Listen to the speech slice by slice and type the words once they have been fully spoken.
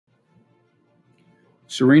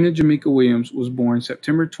Serena Jamaica Williams was born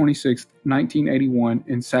September 26, 1981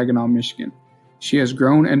 in Saginaw, Michigan. She has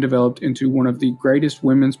grown and developed into one of the greatest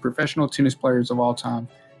women's professional tennis players of all time,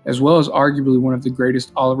 as well as arguably one of the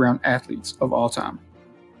greatest all-around athletes of all time.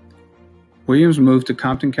 Williams moved to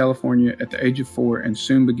Compton, California at the age of 4 and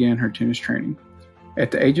soon began her tennis training.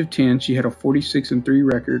 At the age of 10, she had a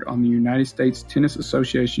 46-3 record on the United States Tennis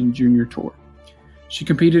Association Junior Tour. She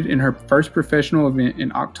competed in her first professional event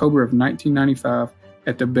in October of 1995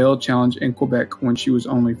 at the Bell Challenge in Quebec when she was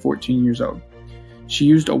only 14 years old. She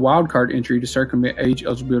used a wildcard entry to circumvent age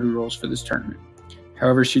eligibility rules for this tournament.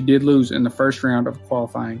 However, she did lose in the first round of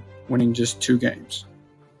qualifying, winning just 2 games.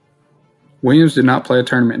 Williams did not play a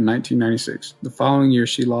tournament in 1996. The following year,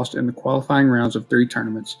 she lost in the qualifying rounds of 3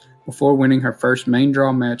 tournaments before winning her first main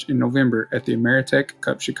draw match in November at the Ameritech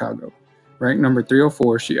Cup Chicago. Ranked number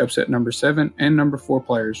 304, she upset number 7 and number 4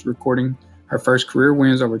 players, recording her first career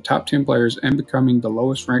wins over top 10 players and becoming the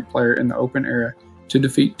lowest ranked player in the Open era to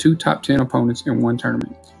defeat 2 top 10 opponents in one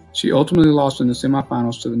tournament. She ultimately lost in the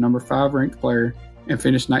semifinals to the number 5 ranked player and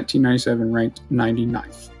finished 1997 ranked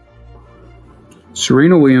 99th.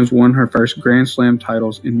 Serena Williams won her first Grand Slam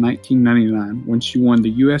titles in 1999 when she won the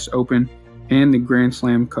US Open and the Grand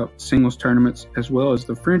Slam Cup singles tournaments, as well as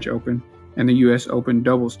the French Open and the US Open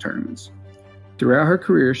doubles tournaments. Throughout her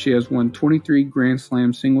career, she has won 23 Grand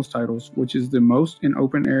Slam singles titles, which is the most in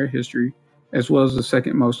Open era history, as well as the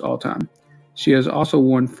second most all-time. She has also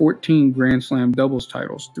won 14 Grand Slam doubles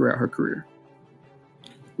titles throughout her career.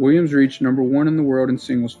 Williams reached number 1 in the world in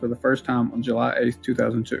singles for the first time on July 8,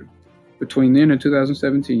 2002. Between then and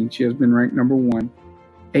 2017, she has been ranked number 1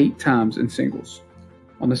 8 times in singles.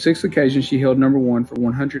 On the 6th occasion, she held number 1 for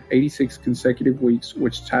 186 consecutive weeks,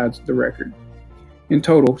 which ties the record. In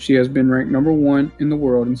total, she has been ranked number 1 in the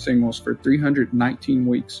world in singles for 319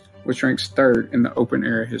 weeks, which ranks 3rd in the Open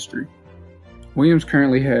era history. Williams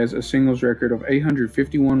currently has a singles record of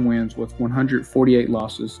 851 wins with 148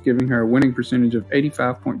 losses, giving her a winning percentage of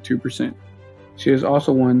 85.2%. She has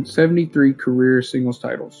also won 73 career singles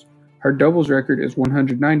titles. Her doubles record is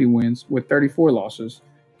 190 wins with 34 losses,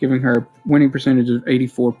 giving her a winning percentage of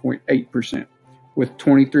 84.8%, with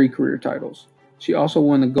 23 career titles. She also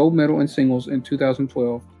won the gold medal in singles in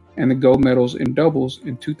 2012 and the gold medals in doubles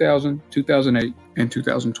in 2000, 2008, and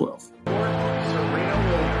 2012.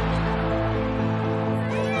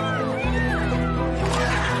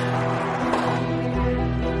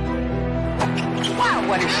 Wow,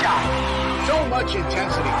 what a shot! So much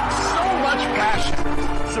intensity, so much passion.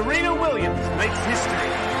 Serena Williams makes history.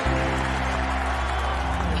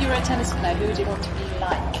 If you were a tennis player, who would you want to be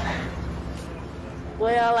like?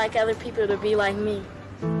 Well, I like other people to be like me.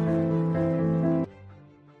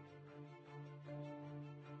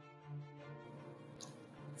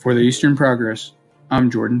 For the Eastern Progress, I'm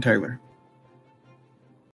Jordan Taylor.